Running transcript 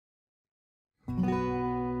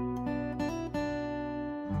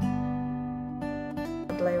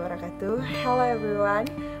warahmatullahi wabarakatuh. Hello everyone,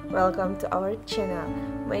 welcome to our channel.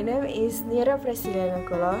 My name is Nira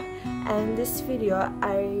and this video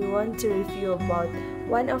I want to review about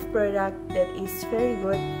one of product that is very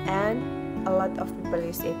good and a lot of people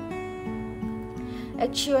use it.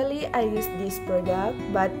 Actually, I use this product,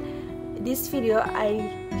 but this video I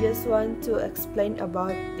just want to explain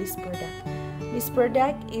about this product. This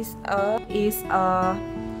product is a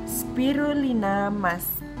spirulina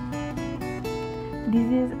mask. This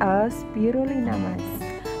is a spirulina mask.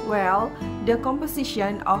 Well, the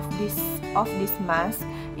composition of this mask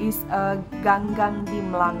is a ganggang di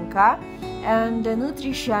melangka, and the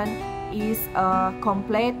nutrition is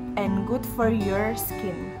complete and good for your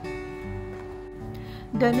skin.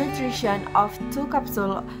 The nutrition of 2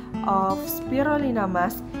 capsules of spirulina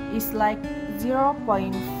mask is like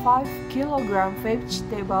 0.5 kilogram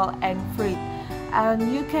vegetable and fruit, and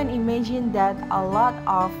you can imagine that a lot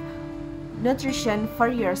of nutrition for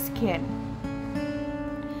your skin.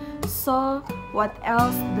 So what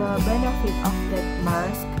else the benefit of that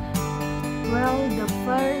mask? Well, the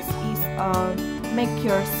first is make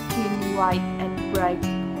your skin white and bright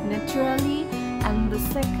naturally, and the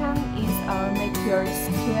second is make your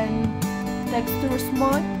skin texture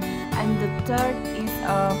smooth, and the third is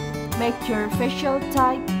make your facial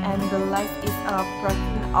tight, and the last is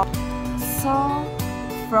protein up. So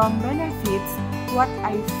from benefits, what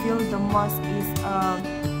I feel the most is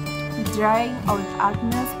drying out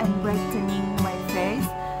acne and brightening my face.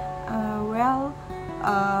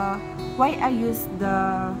 Why I use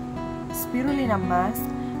the spirulina mask?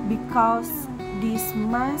 Because this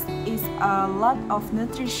mask is a lot of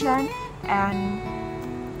nutrition, and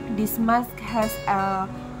this mask has a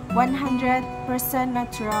 100%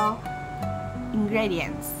 natural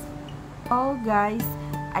ingredients. Oh guys,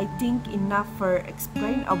 I think enough for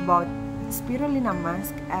explain about spirulina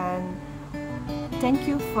mask, and thank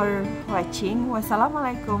you for watching.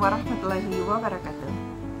 Wassalamualaikum warahmatullahi wabarakatuh.